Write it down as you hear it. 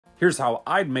Here's how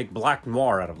I'd make Black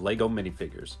Noir out of Lego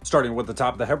minifigures. Starting with the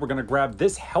top of the head, we're going to grab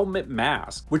this helmet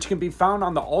mask, which can be found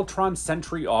on the Ultron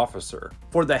Sentry Officer.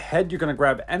 For the head, you're going to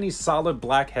grab any solid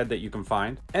black head that you can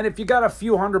find. And if you got a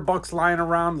few $100 lying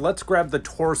around, let's grab the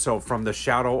torso from the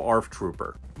Shadow ARF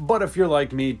Trooper. But if you're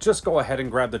like me, just go ahead and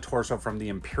grab the torso from the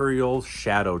Imperial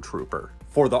Shadow Trooper.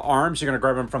 For the arms, you're going to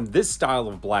grab them from this style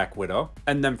of Black Widow.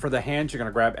 And then for the hands, you're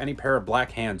going to grab any pair of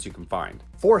black hands you can find.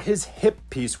 For his hip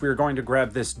piece, we're going to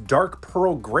grab this dark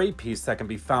pearl gray piece that can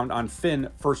be found on Finn,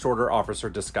 First Order Officer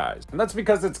Disguise. And that's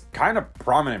because it's kind of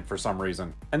prominent for some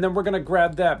reason. And then we're going to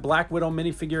grab that Black Widow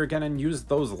minifigure again and use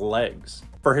those legs.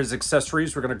 For his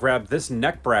accessories, we're going to grab this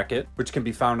neck bracket, which can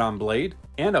be found on Blade,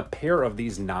 and a pair of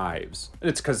these knives.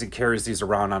 It's because he carries these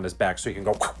around on his back so he can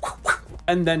go.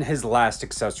 And then his last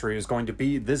accessory is going to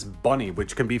be this bunny,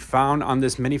 which can be found on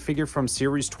this minifigure from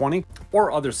Series 20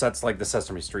 or other sets like the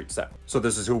Sesame Street set. So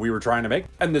this is who we were trying to make,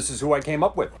 and this is who I came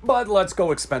up with. But let's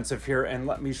go expensive here and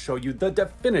let me show you the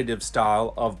definitive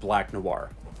style of Black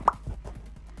Noir.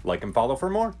 Like and follow for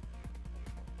more.